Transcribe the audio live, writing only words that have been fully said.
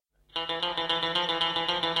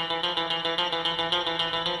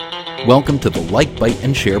Welcome to the Like, Bite,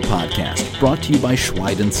 and Share podcast, brought to you by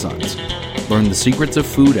Schweid & Sons. Learn the secrets of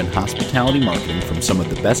food and hospitality marketing from some of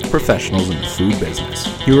the best professionals in the food business.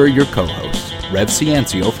 Here are your co-hosts, Rev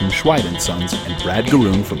Ciancio from Schweid & Sons and Brad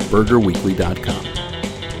Garoon from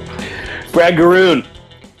BurgerWeekly.com. Brad Garoon.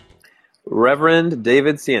 Reverend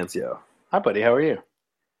David Ciancio. Hi, buddy. How are you?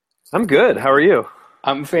 I'm good. How are you?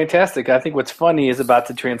 I'm fantastic. I think what's funny is about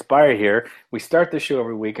to transpire here. We start the show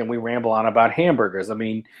every week and we ramble on about hamburgers. I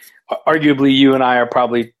mean, arguably you and I are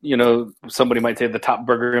probably, somebody might say the top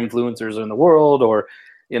burger influencers in the world or,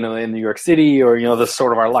 in New York City or, this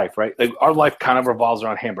sort of our life, right? Like our life kind of revolves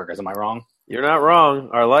around hamburgers. Am I wrong? You're not wrong.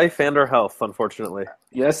 Our life and our health, unfortunately.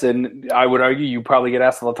 Yes, and I would argue you probably get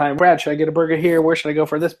asked all the time, Brad, should I get a burger here? Where should I go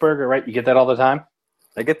for this burger, right? You get that all the time?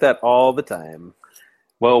 I get that all the time.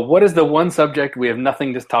 Well, what is the one subject we have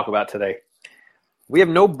nothing to talk about today? We have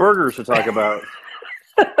no burgers to talk about.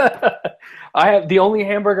 I have the only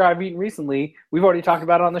hamburger I've eaten recently. We've already talked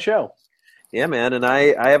about it on the show. Yeah, man, and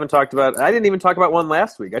I haven't talked about. I didn't even talk about one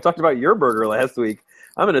last week. I talked about your burger last week.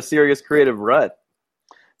 I'm in a serious creative rut.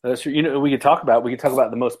 That's true. We could talk about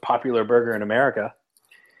the most popular burger in America.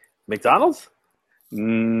 McDonald's?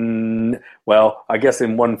 Well, I guess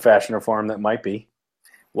in one fashion or form that might be.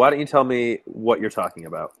 Why don't you tell me what you're talking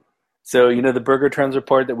about? So, the Burger Trends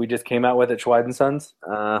report that we just came out with at Schweid & Sons?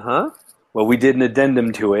 Uh-huh. Well, we did an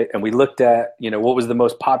addendum to it, and we looked at, what was the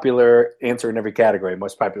most popular answer in every category.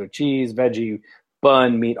 Most popular cheese, veggie,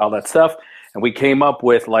 bun, meat, all that stuff. And we came up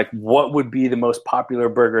with, what would be the most popular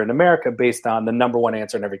burger in America based on the number one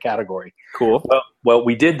answer in every category. Cool. Well,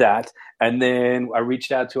 we did that, and then I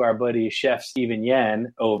reached out to our buddy Chef Steven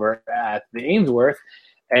Yan over at the Ainsworth,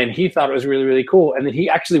 and he thought it was really, really cool. And then he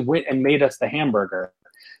actually went and made us the hamburger.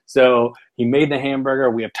 So he made the hamburger.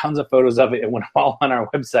 We have tons of photos of it. It went all on our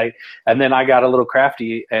website. And then I got a little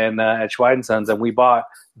crafty and at Schweid & Sons, and we bought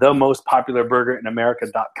the most popular burger in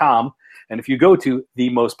America.com. And if you go to the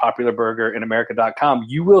most popular burger in America.com,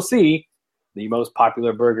 you will see the most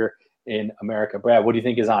popular burger in America. Brad, what do you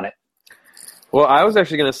think is on it? Well, I was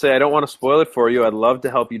actually going to say I don't want to spoil it for you. I'd love to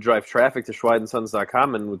help you drive traffic to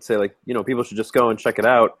SchweidandSons.com and would say, people should just go and check it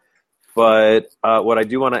out. But what I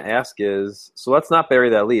do want to ask is, so let's not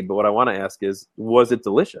bury that lead, but what I want to ask is, was it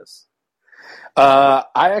delicious? I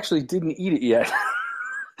actually didn't eat it yet.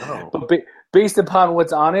 Oh. But based upon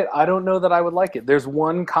what's on it, I don't know that I would like it. There's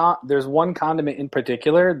one condiment in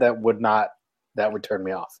particular that would turn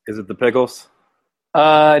me off. Is it the pickles?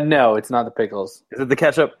 No, it's not the pickles. Is it the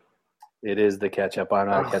ketchup? It is the ketchup. I'm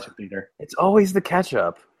not a ketchup eater. It's always the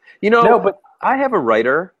ketchup. No, but I have a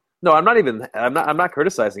writer. No, I'm not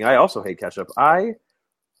criticizing. I also hate ketchup.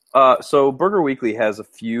 So Burger Weekly has a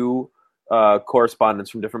few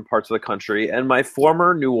correspondents from different parts of the country, and my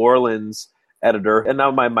former New Orleans editor and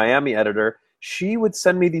now my Miami editor, she would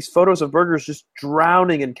send me these photos of burgers just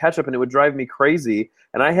drowning in ketchup, and it would drive me crazy.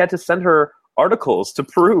 And I had to send her articles to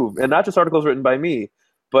prove, and not just articles written by me,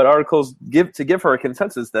 but articles to give her a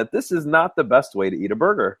consensus that this is not the best way to eat a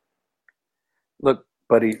burger. Look,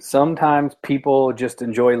 buddy, sometimes people just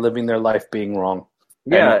enjoy living their life being wrong.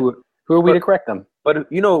 Yeah. And who are we to correct them? But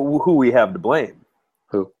you know who we have to blame?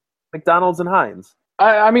 Who? McDonald's and Heinz.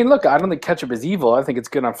 I mean, look, I don't think ketchup is evil. I think it's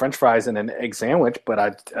good on French fries and an egg sandwich, but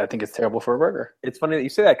I think it's terrible for a burger. It's funny that you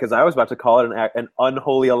say that because I was about to call it an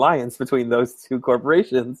unholy alliance between those two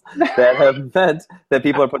corporations that have meant that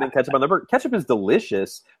people are putting ketchup on their burger. Ketchup is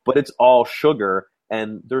delicious, but it's all sugar,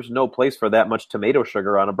 and there's no place for that much tomato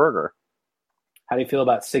sugar on a burger. How do you feel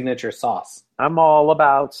about signature sauce? I'm all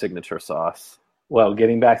about signature sauce. Well,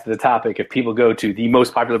 getting back to the topic, if people go to the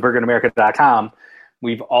most popular burger in America.com,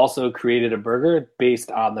 we've also created a burger based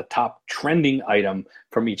on the top trending item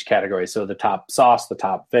from each category. So the top sauce, the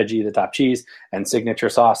top veggie, the top cheese, and signature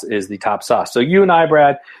sauce is the top sauce. So you and I,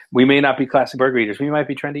 Brad, we may not be classic burger eaters. We might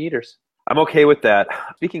be trendy eaters. I'm okay with that.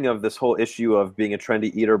 Speaking of this whole issue of being a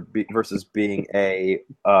trendy eater versus being a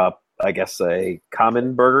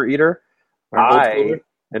common burger eater,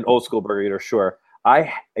 an old school burger eater, sure.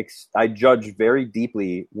 I judge very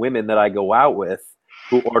deeply women that I go out with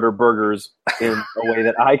who order burgers in a way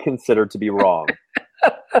that I consider to be wrong.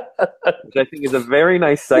 Which I think is a very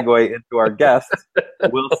nice segue into our guest,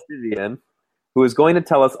 Will Stivian, who is going to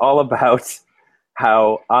tell us all about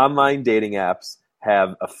how online dating apps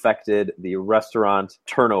have affected the restaurant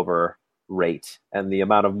turnover rate and the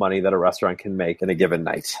amount of money that a restaurant can make in a given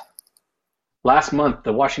night. Last month,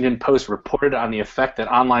 the Washington Post reported on the effect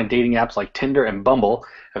that online dating apps like Tinder and Bumble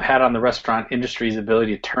have had on the restaurant industry's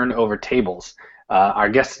ability to turn over tables. Our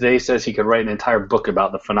guest today says he could write an entire book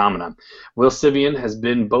about the phenomenon. Will Civian has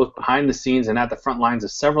been both behind the scenes and at the front lines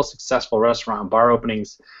of several successful restaurant and bar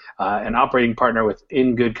openings, an operating partner with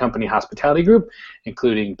In Good Company Hospitality Group,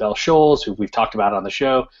 including Bell Shoals, who we've talked about on the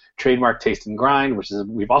show, Trademark Taste and Grind, which is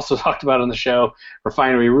we've also talked about on the show,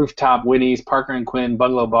 Refinery Rooftop, Winnie's, Parker and Quinn,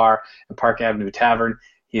 Bungalow Bar, and Park Avenue Tavern.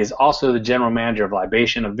 He is also the general manager of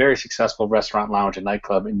Libation, a very successful restaurant, lounge, and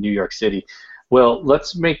nightclub in New York City. Well,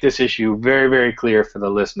 let's make this issue very, very clear for the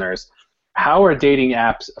listeners. How are dating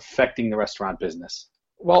apps affecting the restaurant business?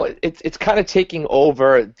 Well, it's kind of taking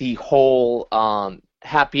over the whole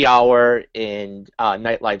happy hour and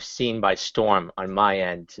nightlife scene by storm on my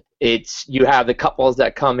end. You have the couples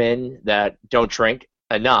that come in that don't drink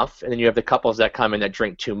enough, and then you have the couples that come in that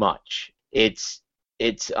drink too much. It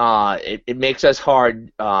makes us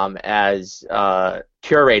hard as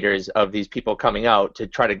curators of these people coming out to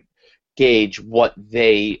try to gauge what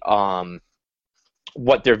their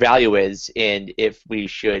value is and if we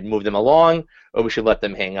should move them along or we should let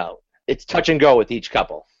them hang out. It's touch and go with each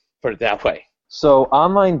couple, put it that way. So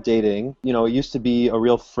online dating, it used to be a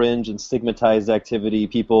real fringe and stigmatized activity.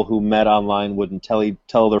 People who met online wouldn't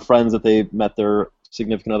tell their friends that they met their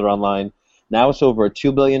significant other online. Now it's over a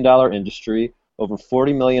 $2 billion industry. Over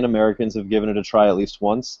 40 million Americans have given it a try at least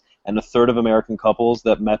once, and a third of American couples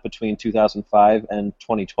that met between 2005 and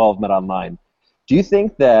 2012 met online. Do you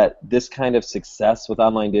think that this kind of success with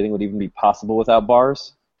online dating would even be possible without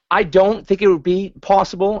bars? I don't think it would be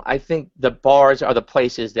possible. I think the bars are the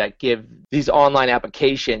places that give these online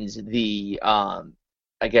applications the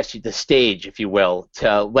stage, if you will,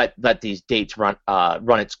 to let these dates run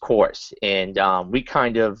its course. And we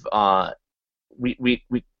kind of are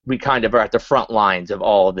at the front lines of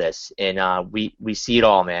all of this, and we see it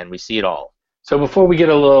all, man. We see it all. So before we get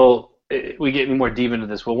any more deep into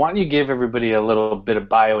this, well, why don't you give everybody a little bit of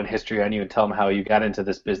bio and history on you and tell them how you got into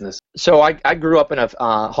this business? So I grew up in a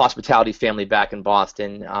hospitality family back in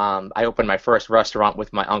Boston. I opened my first restaurant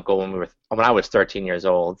with my uncle when I was 13 years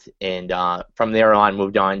old, and from there on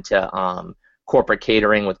moved on to corporate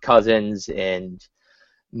catering with cousins. And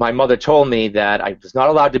my mother told me that I was not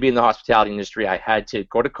allowed to be in the hospitality industry. I had to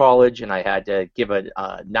go to college and I had to give a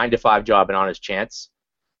 9-to-5 job an honest chance.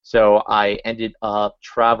 So I ended up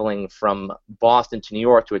traveling from Boston to New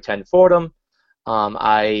York to attend Fordham.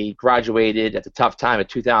 I graduated at the tough time of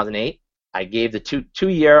 2008. I gave the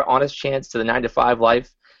two-year honest chance to the 9-to-5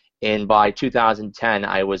 life, and by 2010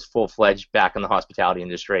 I was full-fledged back in the hospitality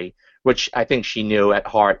industry, which I think she knew at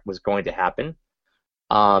heart was going to happen.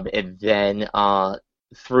 And then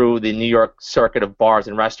through the New York circuit of bars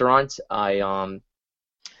and restaurants, I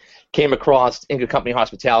came across In Good Company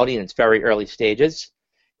Hospitality in its very early stages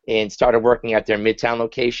and started working at their Midtown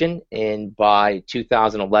location. And by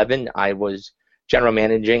 2011, I was general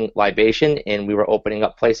managing Libation, and we were opening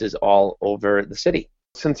up places all over the city.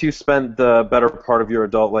 Since you spent the better part of your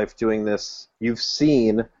adult life doing this, you've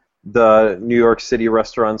seen the New York City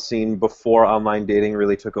restaurant scene before online dating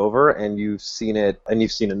really took over, and you've seen it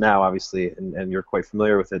now, obviously, and you're quite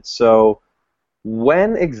familiar with it. So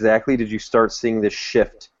when exactly did you start seeing this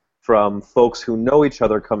shift from folks who know each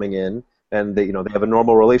other coming in, and they have a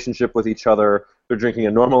normal relationship with each other, they're drinking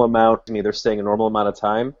a normal amount, and either staying a normal amount of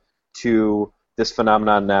time, to this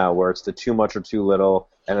phenomenon now where it's the too much or too little,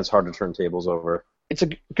 and it's hard to turn tables over? It's a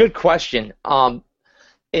good question.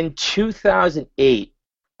 In 2008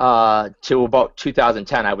 to about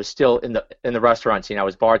 2010, I was still in the restaurant scene. I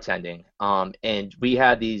was bartending, and we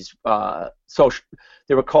had these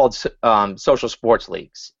they were called social sports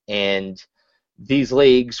leagues, and these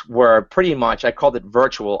leagues were pretty much, I called it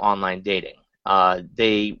virtual online dating.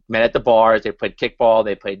 They met at the bars, they played kickball,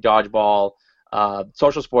 they played dodgeball,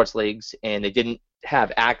 social sports leagues, and they didn't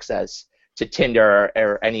have access to Tinder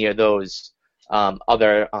or any of those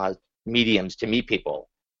other mediums to meet people.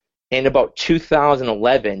 In about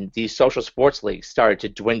 2011, these social sports leagues started to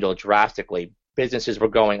dwindle drastically. Businesses were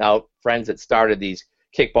going out. Friends that started these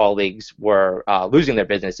kickball leagues were losing their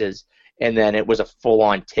businesses, and then it was a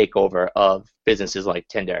full-on takeover of businesses like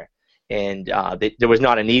Tinder. And there was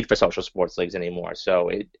not a need for social sports leagues anymore. So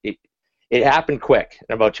it happened quick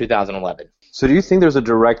in about 2011. So do you think there's a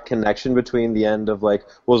direct connection between the end of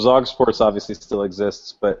Zog Sports obviously still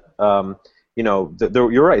exists, but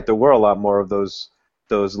you're right, there were a lot more of those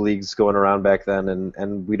leagues going around back then,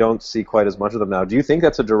 and we don't see quite as much of them now. Do you think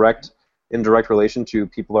that's in direct relation to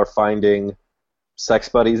people are finding sex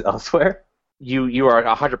buddies elsewhere? You are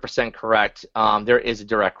 100% correct. There is a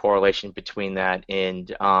direct correlation between that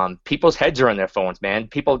and people's heads are on their phones, man.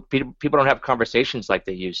 People don't have conversations like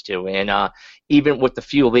they used to, and even with the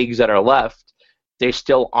few leagues that are left, they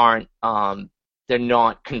still aren't they're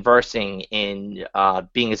not conversing and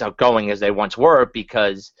being as outgoing as they once were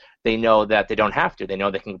because they know that they don't have to. They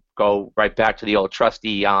know they can go right back to the old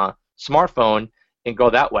trusty smartphone and go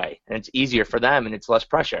that way, and it's easier for them and it's less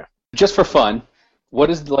pressure. Just for fun, what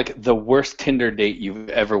is like the worst Tinder date you've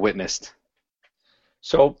ever witnessed?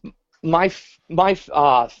 So my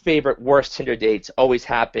favorite worst Tinder dates always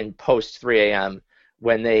happen post 3 a.m.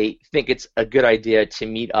 when they think it's a good idea to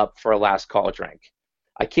meet up for a last call drink.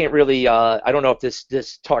 I can't really, I don't know if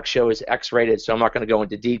this talk show is X-rated, so I'm not going to go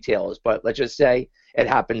into details, but let's just say it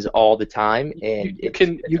happens all the time, and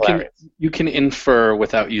you can infer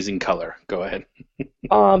without using color. Go ahead.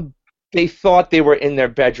 They thought they were in their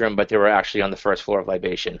bedroom, but they were actually on the first floor of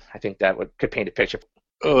Libation. I think that could paint a picture.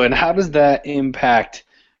 Oh, and how does that impact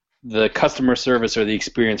the customer service or the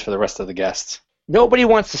experience for the rest of the guests? Nobody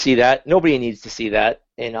wants to see that. Nobody needs to see that,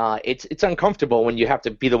 and it's uncomfortable when you have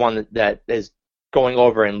to be the one that is going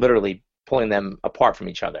over and literally pulling them apart from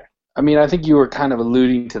each other. I mean, I think you were kind of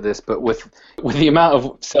alluding to this, but with the amount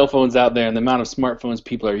of cell phones out there and the amount of smartphones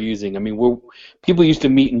people are using, I mean, people used to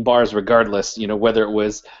meet in bars regardless, whether it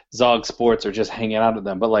was Zog Sports or just hanging out with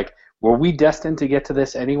them. But, like, were we destined to get to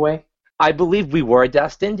this anyway? I believe we were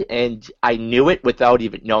destined, and I knew it without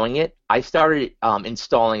even knowing it. I started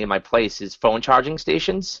installing in my places phone charging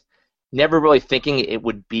stations, never really thinking it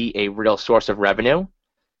would be a real source of revenue.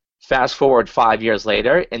 Fast forward 5 years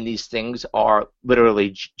later, and these things are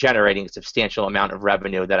literally generating a substantial amount of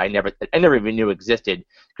revenue that I never even knew existed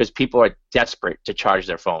because people are desperate to charge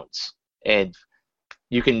their phones. And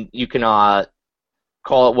you can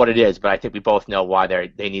call it what it is, but I think we both know why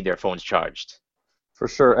they need their phones charged. For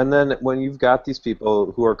sure. And then when you've got these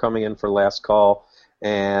people who are coming in for last call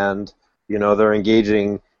and they're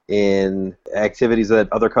engaging in activities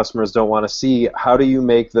that other customers don't want to see, how do you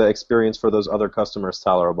make the experience for those other customers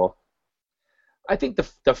tolerable? I think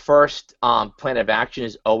the first plan of action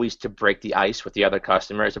is always to break the ice with the other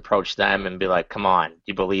customers, approach them and be like, come on, do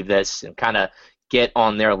you believe this? And kind of get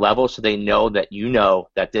on their level so they know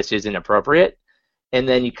that this isn't appropriate. And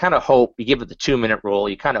then you kind of hope, you give it the 2-minute rule,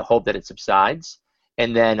 you kind of hope that it subsides.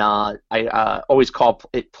 And then I always call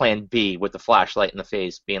it plan B with the flashlight in the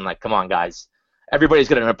face, being like, come on, guys. Everybody's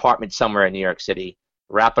got an apartment somewhere in New York City.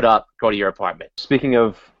 Wrap it up. Go to your apartment. Speaking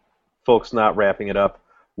of folks not wrapping it up,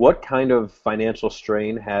 what kind of financial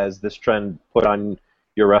strain has this trend put on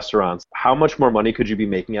your restaurants? How much more money could you be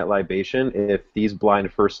making at Libation if these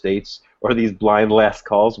blind first dates or these blind last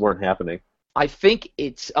calls weren't happening? I think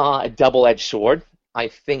it's a double-edged sword. I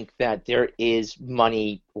think that there is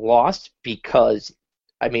money lost because,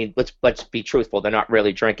 I mean, let's be truthful. They're not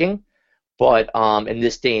really drinking. But in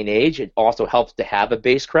this day and age, it also helps to have a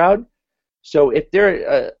base crowd. So if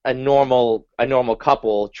they're a normal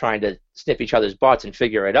couple trying to sniff each other's butts and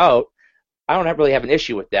figure it out, I don't really have an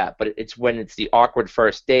issue with that. But it's when it's the awkward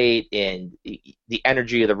first date and the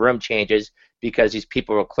energy of the room changes because these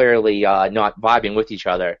people are clearly not vibing with each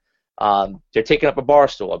other. They're taking up a bar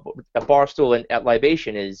stool. A bar stool at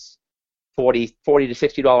Libation is $40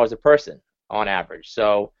 to $60 a person on average.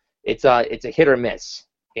 So it's a hit or miss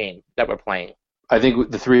game that we're playing. I think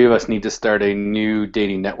the three of us need to start a new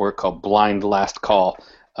dating network called Blind Last Call,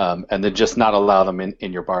 and then just not allow them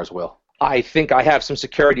in your bars, Will. I think I have some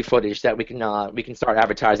security footage that we can start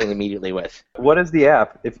advertising immediately with. What is the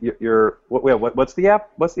app? If what's the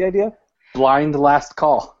app? What's the idea? Blind Last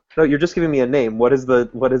Call. No, you're just giving me a name. What is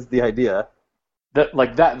the idea?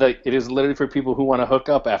 It is literally for people who want to hook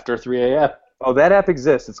up after 3 a.m. Oh, that app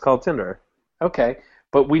exists. It's called Tinder. Okay.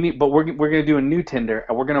 But we're going to do a new Tinder,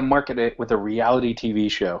 and we're going to market it with a reality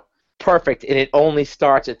TV show. Perfect, and it only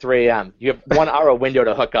starts at 3 a.m. You have 1 hour window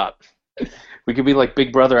to hook up. We could be like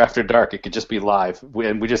Big Brother After Dark. It could just be live,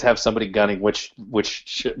 and we just have somebody gunning which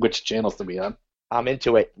channels to be on. I'm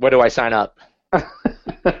into it. Where do I sign up? All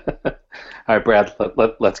right, Brad,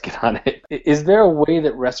 let's get on it. Is there a way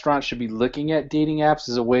that restaurants should be looking at dating apps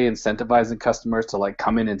as a way of incentivizing customers to like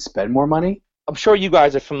come in and spend more money? I'm sure you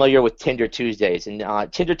guys are familiar with Tinder Tuesdays, and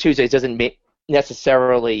Tinder Tuesdays doesn't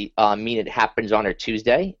necessarily mean it happens on a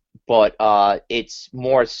Tuesday, but it's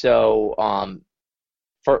more so,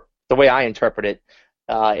 for the way I interpret it,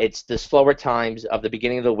 it's the slower times of the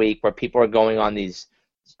beginning of the week where people are going on these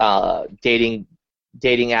dating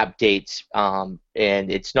app dates, and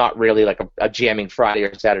it's not really like a jamming Friday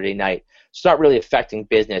or Saturday night. It's not really affecting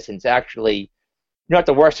business, and it's actually not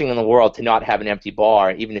the worst thing in the world to not have an empty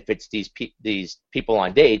bar, even if it's these people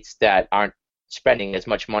on dates that aren't spending as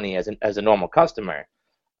much money as a normal customer.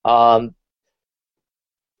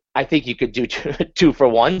 I think you could do two for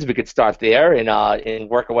ones. We could start there and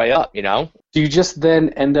work our way up, you know? Do you just then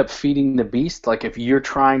end up feeding the beast? Like if you're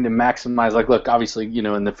trying to maximize, like, look, obviously, you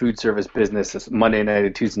know, in the food service business, it's Monday night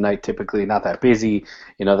and Tuesday night typically not that busy.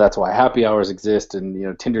 You know, that's why happy hours exist and, you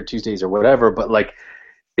know, Tinder Tuesdays or whatever. But like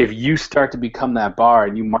if you start to become that bar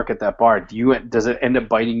and you market that bar, does it end up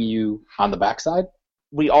biting you on the backside?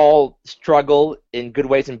 We all struggle in good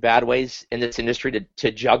ways and bad ways in this industry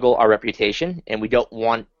to juggle our reputation, and we don't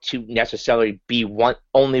want to necessarily be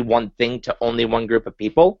only one thing to only one group of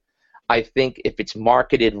people. I think if it's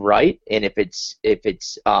marketed right and if it's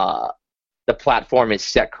the platform is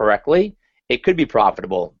set correctly, it could be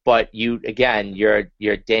profitable. But you're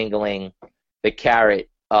dangling the carrot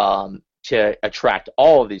to attract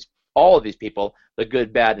all of these people, the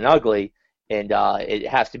good, bad, and ugly, and it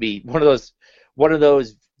has to be one of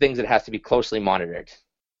those things that has to be closely monitored.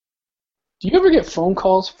 Do you ever get phone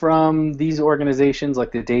calls from these organizations,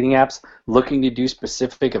 like the dating apps, looking to do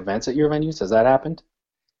specific events at your venues? Has that happened?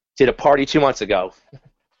 Did a party 2 months ago.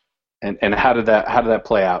 And how did that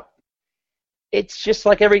play out? It's just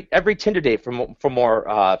like every Tinder date for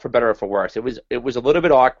better or for worse. It was a little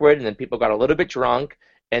bit awkward, and then people got a little bit drunk,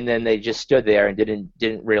 and then they just stood there and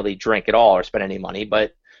didn't really drink at all or spend any money,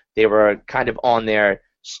 but they were kind of on their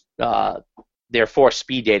forced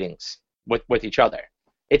speed datings with each other.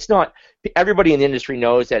 It's not everybody in the industry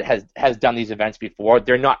knows that has done these events before.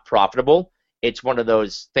 They're not profitable. It's one of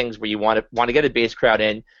those things where you want to get a base crowd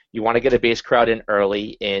in. You want to get a base crowd in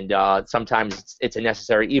early, and sometimes it's a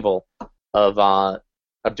necessary evil of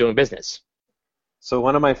doing business. So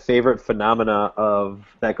one of my favorite phenomena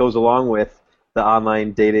that goes along with the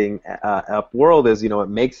online dating app world is, it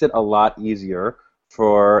makes it a lot easier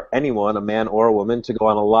for anyone, a man or a woman, to go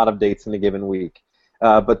on a lot of dates in a given week.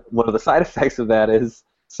 But one of the side effects of that is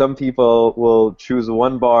some people will choose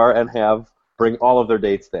one bar and bring all of their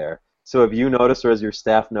dates there. So have you noticed, or has your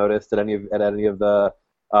staff noticed at any of the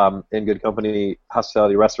In Good Company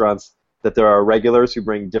hospitality restaurants, that there are regulars who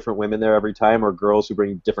bring different women there every time, or girls who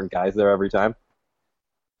bring different guys there every time?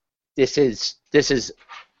 This is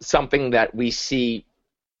something that we see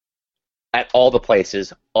at all the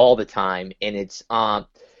places all the time, and it's a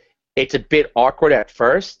bit awkward at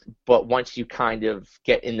first, but once you kind of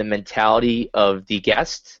get in the mentality of the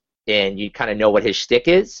guest and you kind of know what his shtick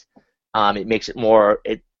is, it makes it more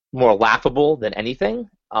laughable than anything.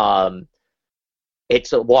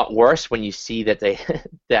 It's a lot worse when you see that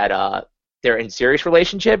they're in serious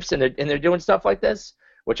relationships and they're doing stuff like this,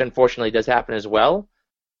 which unfortunately does happen as well.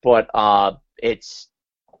 But it's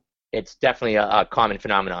definitely a common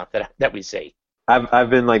phenomenon that we see. I've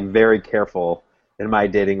been very careful in my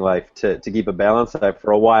dating life to keep a balance.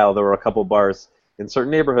 For a while, there were a couple bars in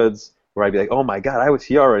certain neighborhoods where I'd be like, oh my God, I was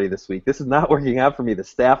here already this week. This is not working out for me. The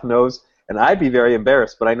staff knows, and I'd be very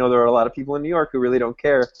embarrassed. But I know there are a lot of people in New York who really don't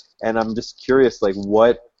care, and I'm just curious,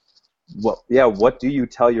 what do you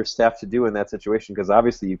tell your staff to do in that situation? Because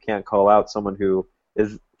obviously you can't call out someone who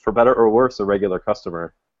is, for better or worse, a regular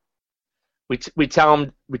customer. We tell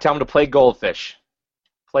them to play goldfish.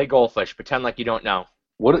 Play goldfish. Pretend like you don't know.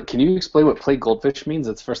 What? Can you explain what play goldfish means?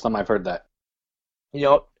 That's the first time I've heard that.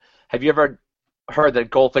 Have you ever heard that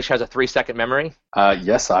goldfish has a 3-second memory?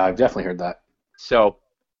 Yes, I've definitely heard that. So,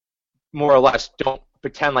 more or less, don't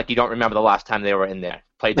pretend like you don't remember the last time they were in there.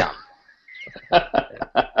 Play dumb.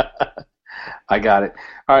 I got it.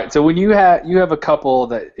 All right. So when you have a couple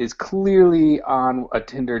that is clearly on a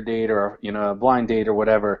Tinder date or a blind date or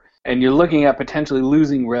whatever, and you're looking at potentially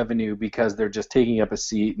losing revenue because they're just taking up a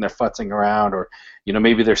seat and they're futzing around, or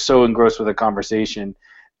maybe they're so engrossed with a conversation.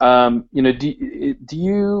 Do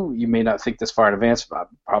you may not think this far in advance,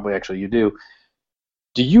 probably actually you do.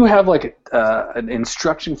 Do you have an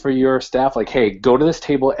instruction for your staff, like, hey, go to this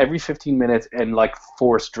table every 15 minutes and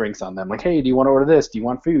force drinks on them? Like, hey, do you want to order this? Do you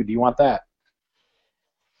want food? Do you want that?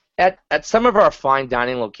 At some of our fine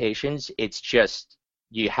dining locations, it's just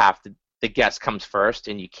the guest comes first,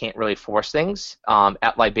 and you can't really force things.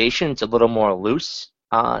 At Libation, it's a little more loose,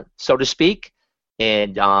 so to speak,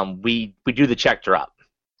 and we do the check drop.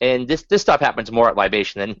 And this stuff happens more at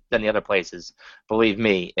Libation than the other places, believe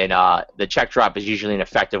me. And the check drop is usually an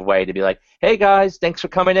effective way to be like, hey guys, thanks for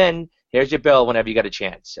coming in. Here's your bill whenever you get a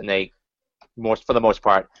chance. And they, for the most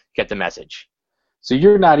part, get the message. So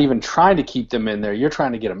you're not even trying to keep them in there. You're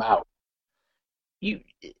trying to get them out.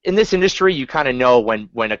 In this industry, you kind of know when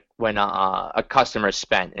a customer is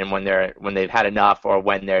spent and when they've had enough, or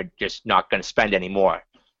when they're just not going to spend anymore.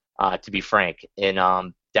 To be frank,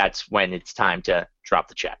 and that's when it's time to drop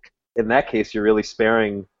the check. In that case, you're really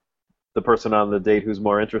sparing the person on the date who's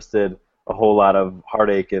more interested a whole lot of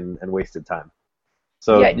heartache and wasted time.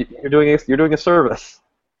 So yeah. You're doing a service.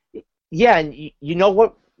 Yeah, and you know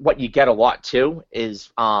what you get a lot too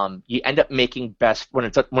is you end up making best when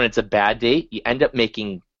it's a bad date. You end up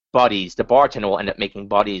making buddies. The bartender will end up making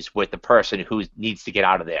buddies with the person who needs to get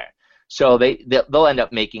out of there. So they'll end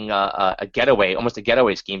up making a getaway, almost a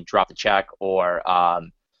getaway scheme. Drop the check or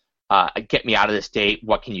get me out of this date.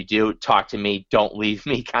 What can you do? Talk to me. Don't leave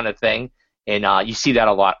me, kind of thing. And you see that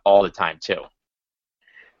a lot all the time too.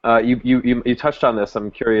 You touched on this.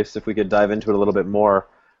 I'm curious if we could dive into it a little bit more.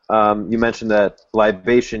 You mentioned that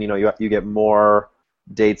libation, you get more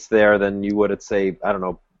dates there than you would at, say, I don't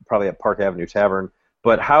know, probably at Park Avenue Tavern.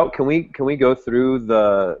 But how can we go through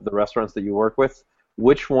the restaurants that you work with?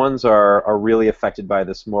 Which ones are really affected by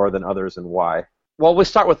this more than others, and why? Well, we'll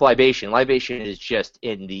start with libation. Libation is just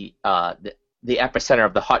in the epicenter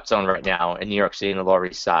of the hot zone right now in New York City and the Lower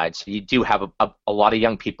East Side. So you do have a lot of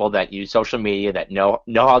young people that use social media that know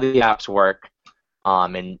how the apps work,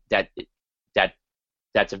 and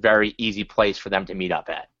that's a very easy place for them to meet up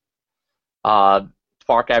at.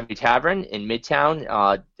 Park Avenue Tavern in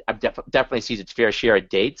Midtown definitely sees its fair share of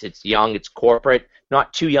dates. It's young, it's corporate,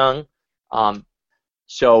 not too young,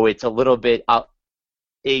 so it's a little bit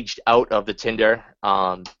aged out of the Tinder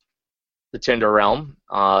realm.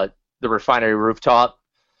 The Refinery Rooftop,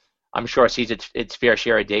 I'm sure, sees its fair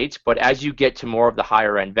share of dates, but as you get to more of the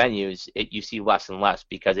higher end venues, you see less and less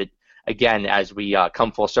because it, again, as we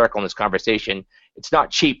come full circle in this conversation, it's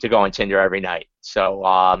not cheap to go on Tinder every night. So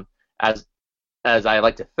as I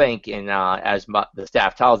like to think, and the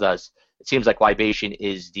staff tells us, it seems like libation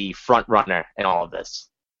is the front runner in all of this.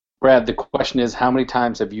 Brad, the question is, how many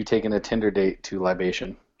times have you taken a Tinder date to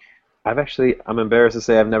libation? I'm embarrassed to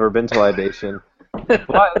say I've never been to libation,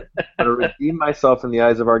 but to redeem myself in the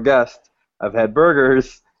eyes of our guest, I've had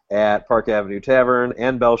burgers at Park Avenue Tavern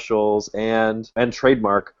and Bell Shoals and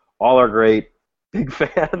Trademark. All are great. Big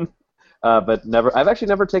fan. But I've actually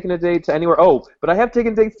never taken a date to anywhere. Oh, but I have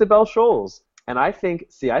taken dates to Bell Shoals. And I think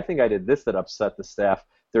I did this that upset the staff.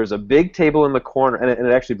 There's a big table in the corner, and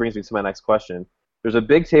it actually brings me to my next question. There's a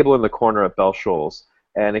big table in the corner at Bell Shoals,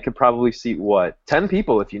 and it could probably seat, 10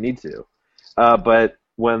 people if you need to. But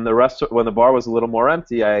when the bar was a little more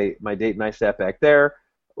empty, my date and I sat back there,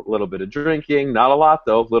 a little bit of drinking, not a lot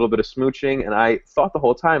though, a little bit of smooching, and I thought the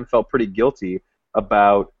whole time, felt pretty guilty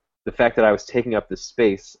about the fact that I was taking up this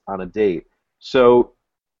space on a date. So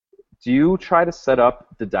do you try to set up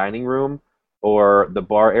the dining room or the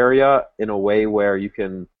bar area in a way where you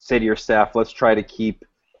can say to your staff, let's try to keep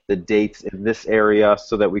the dates in this area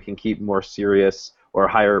so that we can keep more serious or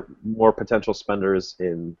hire more potential spenders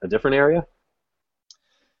in a different area?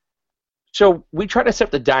 So we try to set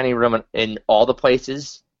up the dining room in all the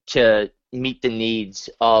places to meet the needs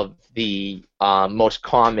of the most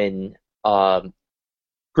common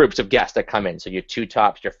groups of guests that come in. So your 2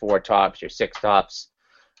 tops, your 4 tops, your 6 tops.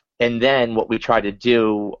 And then what we try to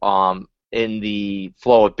do in the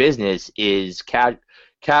flow of business is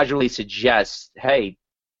casually suggest, hey,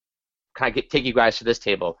 can I take you guys to this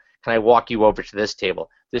table? Can I walk you over to this table?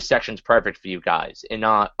 This section's perfect for you guys. And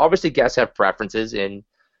obviously guests have preferences, and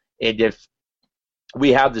if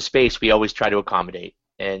we have the space, we always try to accommodate.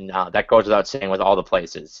 And that goes without saying with all the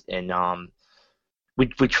places. And we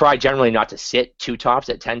try generally not to sit 2 tops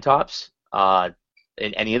at 10 tops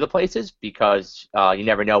in any of the places because you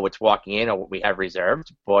never know what's walking in or what we have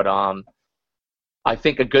reserved. But I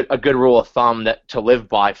think a good rule of thumb to live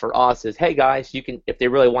by for us is, hey guys, you can, if they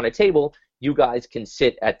really want a table, you guys can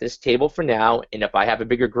sit at this table for now, and if I have a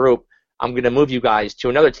bigger group, I'm going to move you guys to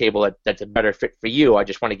another table that's a better fit for you. I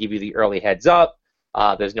just want to give you the early heads up.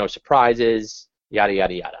 There's no surprises, yada,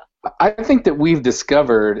 yada, yada. I think that we've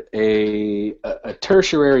discovered a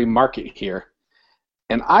tertiary market here,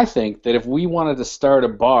 and I think that if we wanted to start a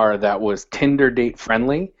bar that was Tinder date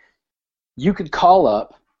friendly, you could call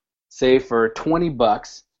up, say for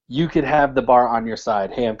 $20, you could have the bar on your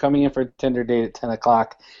side. Hey, I'm coming in for a Tinder date at 10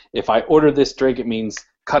 o'clock. If I order this drink, it means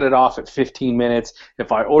cut it off at 15 minutes.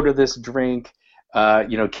 If I order this drink,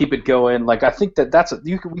 keep it going. Like, I think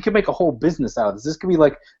we could make a whole business out of this. This could be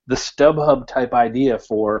like the StubHub type idea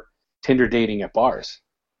for Tinder dating at bars.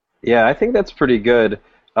 Yeah, I think that's pretty good.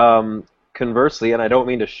 Conversely, and I don't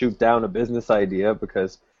mean to shoot down a business idea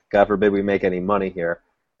because God forbid we make any money here,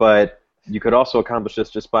 but you could also accomplish this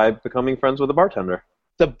just by becoming friends with a bartender.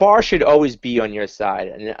 The bar should always be on your side,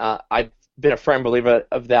 and I've been a firm believer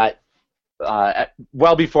of that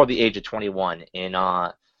well before the age of 21.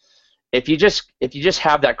 And if you just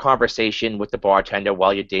have that conversation with the bartender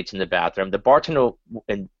while your date's in the bathroom, the bartender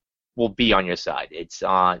will be on your side.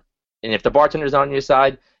 And if the bartender's on your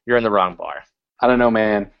side, you're in the wrong bar. I don't know,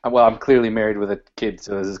 man. Well, I'm clearly married with a kid,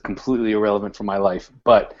 so this is completely irrelevant for my life.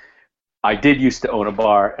 But I did used to own a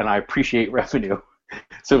bar, and I appreciate revenue.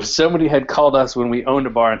 So if somebody had called us when we owned a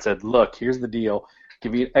bar and said, look, here's the deal,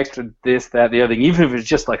 give you extra this, that, the other thing, even if it's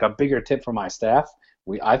just like a bigger tip for my staff,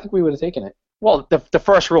 I think we would have taken it. Well, the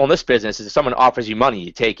first rule in this business is if someone offers you money,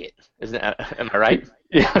 you take it. Am I right?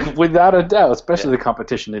 Yeah, without a doubt, especially the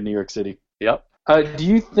competition in New York City. Yep. Do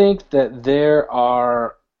you think that there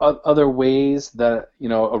are other ways that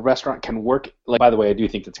a restaurant can work? Like, by the way, I do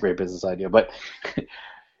think that's a great business idea, but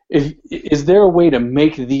is there a way to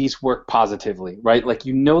make these work positively, right? Like,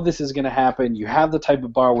 this is going to happen. You have the type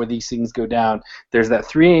of bar where these things go down. There's that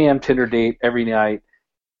 3 a.m. Tinder date every night.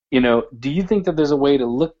 Do you think that there's a way to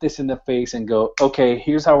look this in the face and go, okay,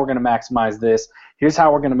 here's how we're going to maximize this. Here's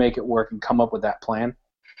how we're going to make it work and come up with that plan?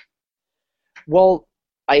 Well,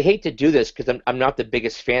 I hate to do this because I'm not the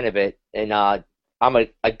biggest fan of it, and I'm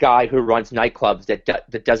a guy who runs nightclubs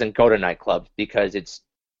that doesn't go to nightclubs because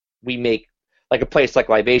we make, like a place like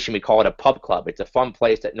Libation, we call it a pub club. It's a fun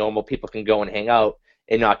place that normal people can go and hang out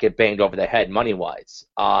and not get banged over the head money-wise.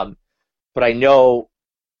 But I know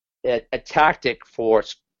a tactic for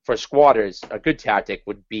squatters, a good tactic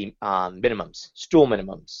would be minimums, stool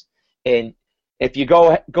minimums. And if you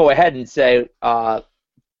go ahead and say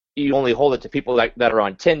you only hold it to people that are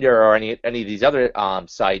on Tinder or any of these other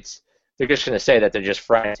sites, they're just going to say that they're just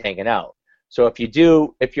friends hanging out. So if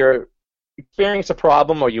you're experiencing a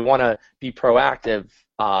problem or you want to be proactive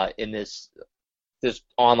in this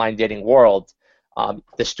online dating world,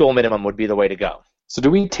 the stool minimum would be the way to go. So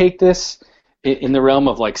do we take this in the realm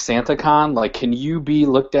of like SantaCon? Like, can you be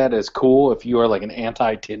looked at as cool if you are like an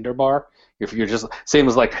anti-Tinder bar? If you're just same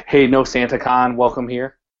as like, hey, no SantaCon, welcome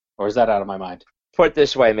here? Or is that out of my mind? Put it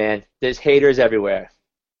this way, man. There's haters everywhere.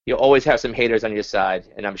 You'll always have some haters on your side,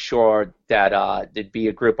 and I'm sure that there'd be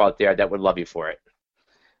a group out there that would love you for it.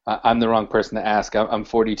 I'm the wrong person to ask. I'm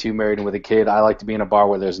 42, married and with a kid. I like to be in a bar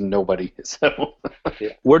where there's nobody. So,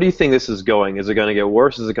 where do you think this is going? Is it going to get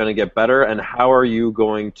worse? Is it going to get better? And how are you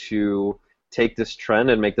going to take this trend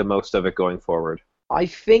and make the most of it going forward? I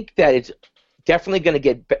think that it's definitely going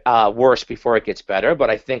to get worse before it gets better, but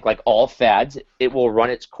I think like all fads, it will run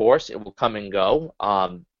its course. It will come and go.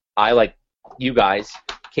 I, like you guys,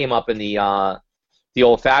 came up in the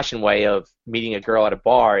old-fashioned way of meeting a girl at a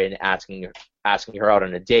bar and asking her out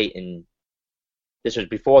on a date, and this was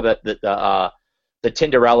before the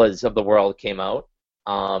Tinderellas of the world came out.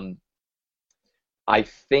 I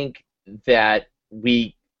think that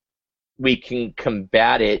we can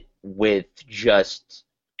combat it with just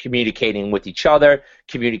communicating with each other,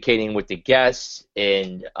 communicating with the guests,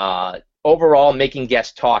 and overall making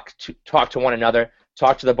guests talk to one another,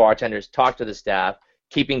 talk to the bartenders, talk to the staff,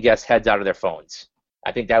 keeping guests' heads out of their phones.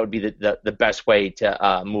 I think that would be the best way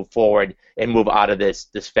to move forward and move out of this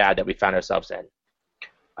fad that we found ourselves in.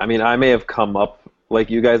 I mean, I may have come up like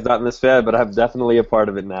you guys not in this fad, but I'm definitely a part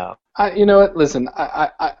of it now. You know what? Listen,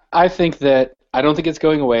 I think that I don't think it's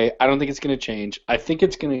going away. I don't think it's going to change. I think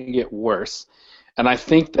it's going to get worse. And I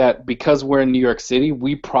think that because we're in New York City,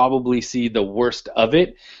 we probably see the worst of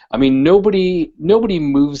it. I mean, nobody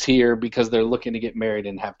moves here because they're looking to get married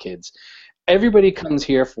and have kids. Everybody comes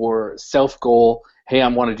here for self-goal. Hey, I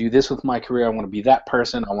want to do this with my career. I want to be that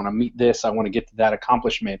person. I want to meet this. I want to get to that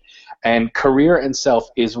accomplishment. And career and self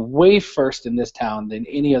is way first in this town than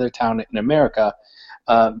any other town in America,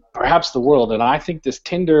 perhaps the world. And I think this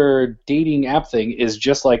Tinder dating app thing is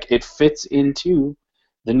just like it fits into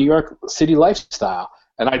the New York City lifestyle.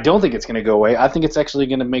 And I don't think it's going to go away. I think it's actually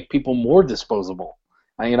going to make people more disposable.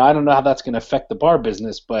 I don't know how that's going to affect the bar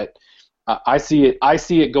business, but I see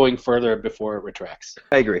it going further before it retracts.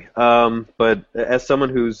 I agree. But as someone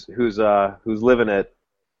who's living it,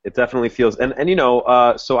 it definitely feels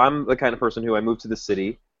so I'm the kind of person who I moved to the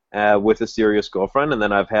city with a serious girlfriend, and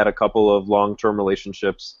then I've had a couple of long-term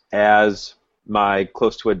relationships as my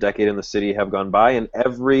close to a decade in the city have gone by, and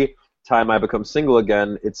every time I become single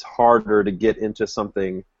again, it's harder to get into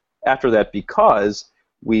something after that because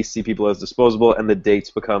we see people as disposable, and the dates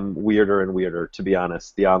become weirder and weirder, to be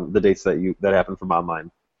honest, the dates that happen from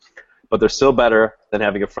online. But they're still better than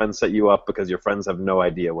having a friend set you up because your friends have no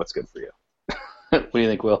idea what's good for you. What do you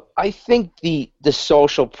think, Will? I think the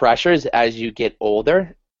social pressures as you get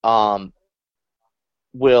older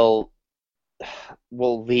will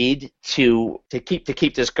lead to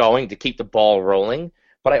keep this going, to keep the ball rolling.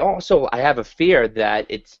 But I have a fear that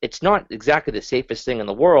it's not exactly the safest thing in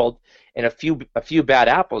the world, and a few bad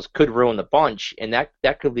apples could ruin the bunch, and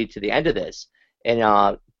that could lead to the end of this. And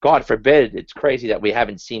God forbid, it's crazy that we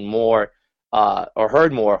haven't seen more or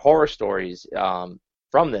heard more horror stories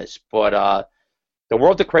from this. But the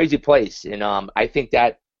world's a crazy place, and I think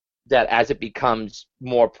that as it becomes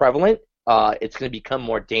more prevalent, it's going to become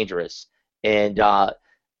more dangerous. And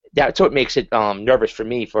that's what makes it nervous for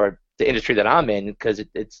me for the industry that I'm in, because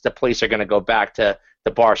it's the police are going to go back to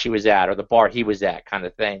the bar she was at or the bar he was at kind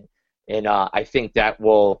of thing. And I think that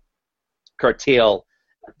will curtail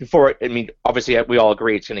before. I mean, obviously, we all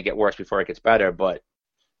agree it's going to get worse before it gets better, but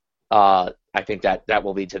I think that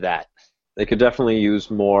will lead to that. They could definitely use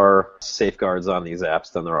more safeguards on these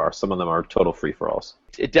apps than there are. Some of them are total free-for-alls.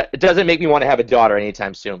 It doesn't make me want to have a daughter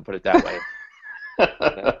anytime soon, put it that way.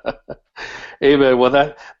 Amen.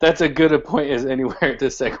 Well, that's a good point as anywhere to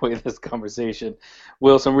segue this conversation.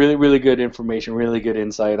 Will, some really, really good information, really good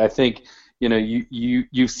insight. I think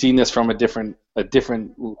you've seen this from a different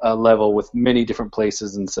level with many different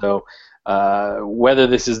places, and so whether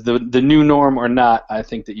this is the new norm or not, I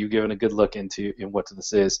think that you've given a good look into what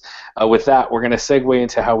this is. With that, we're going to segue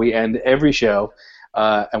into how we end every show,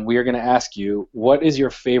 and we are going to ask you, what is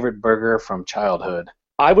your favorite burger from childhood?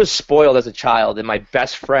 I was spoiled as a child, and my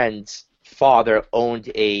best friend's father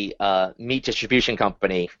owned a meat distribution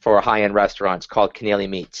company for high-end restaurants called Keneally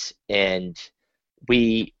Meats, and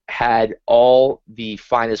we had all the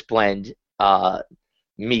finest blend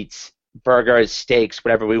meats, burgers, steaks,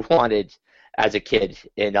 whatever we wanted as a kid,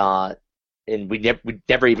 and we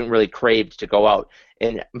never even really craved to go out.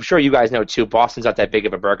 And I'm sure you guys know too, Boston's not that big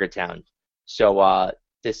of a burger town, so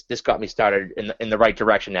this got me started in the right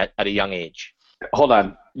direction at a young age. Hold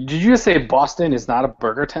on, did you just say Boston is not a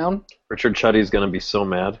burger town? Richard Chuddy's going to be so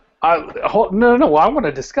mad. No, I want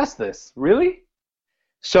to discuss this. Really?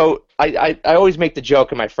 So I always make the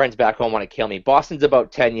joke, and my friends back home want to kill me. Boston's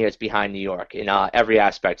about 10 years behind New York in every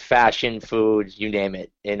aspect, fashion, food, you name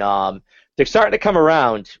it. And they're starting to come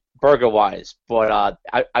around burger-wise, but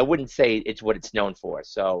I wouldn't say it's what it's known for.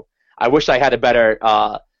 So I wish I had a better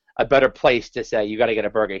place to say you got to get a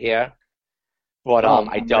burger here, but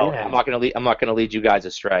I don't. Man. I'm not gonna lead you guys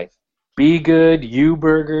astray. Be Good, U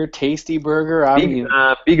Burger, Tasty Burger.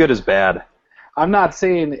 Be Good is bad. I'm not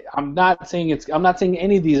saying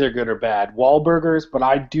any of these are good or bad. Wahlburgers, but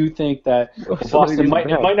I do think that Boston might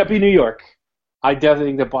not be New York. I definitely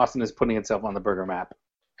think that Boston is putting itself on the burger map.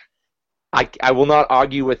 I will not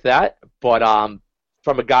argue with that, but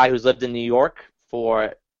from a guy who's lived in New York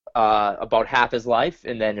for about half his life,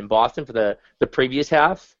 and then in Boston for the previous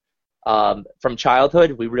half, from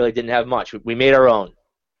childhood, we really didn't have much. We made our own.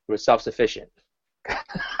 We were self-sufficient.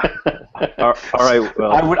 All right.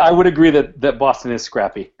 Well, I would agree that Boston is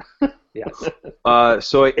scrappy. Yes.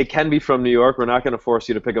 So it can be from New York. We're not going to force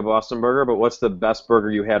you to pick a Boston burger, but what's the best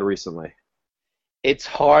burger you had recently? It's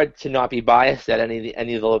hard to not be biased at any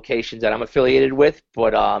of the locations that I'm affiliated with,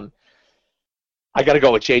 but I got to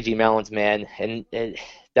go with J.G. Mellon's, man. And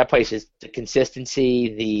that place is the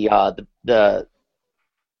consistency, the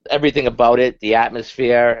everything about it, the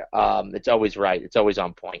atmosphere. It's always right. It's always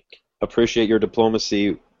on point. Appreciate your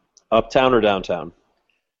diplomacy. Uptown or downtown?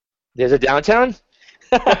 There's a downtown?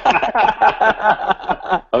 That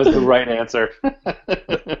was the right answer.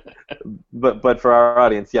 But for our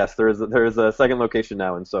audience, yes, there is a second location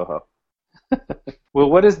now in Soho. Well,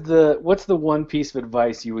 what's the one piece of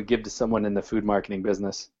advice you would give to someone in the food marketing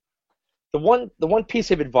business? The one piece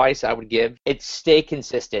of advice I would give, it's stay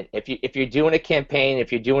consistent. If you're doing a campaign,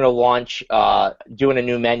 if you're doing a launch, doing a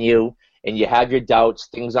new menu, and you have your doubts,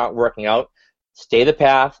 things aren't working out, stay the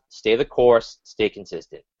path, stay the course, stay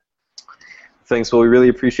consistent. Thanks. Well, we really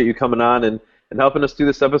appreciate you coming on and helping us do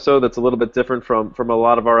this episode that's a little bit different from a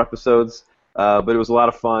lot of our episodes, but it was a lot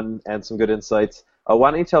of fun and some good insights.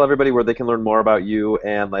 Why don't you tell everybody where they can learn more about you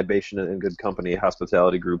and Libation in Good Company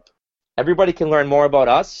Hospitality Group? Everybody can learn more about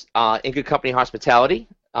us, In Good Company Hospitality.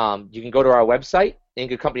 You can go to our website,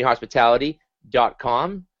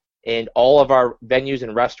 ingoodcompanyhospitality.com, and all of our venues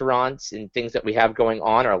and restaurants and things that we have going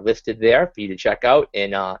on are listed there for you to check out.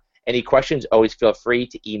 And any questions, always feel free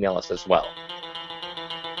to email us as well.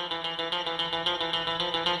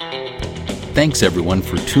 Thanks, everyone,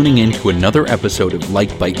 for tuning in to another episode of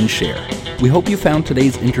Like, Bite, and Share. We hope you found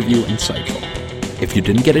today's interview insightful. If you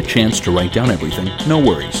didn't get a chance to write down everything, no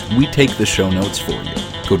worries. We take the show notes for you.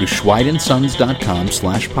 Go to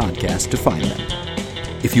schweidandsons.com/podcast to find them.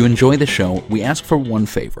 If you enjoy the show, we ask for one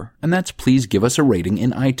favor, and that's please give us a rating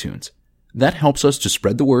in iTunes. That helps us to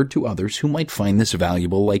spread the word to others who might find this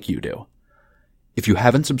valuable like you do. If you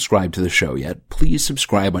haven't subscribed to the show yet, please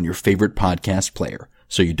subscribe on your favorite podcast player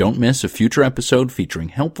so you don't miss a future episode featuring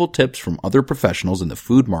helpful tips from other professionals in the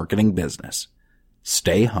food marketing business.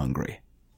 Stay hungry.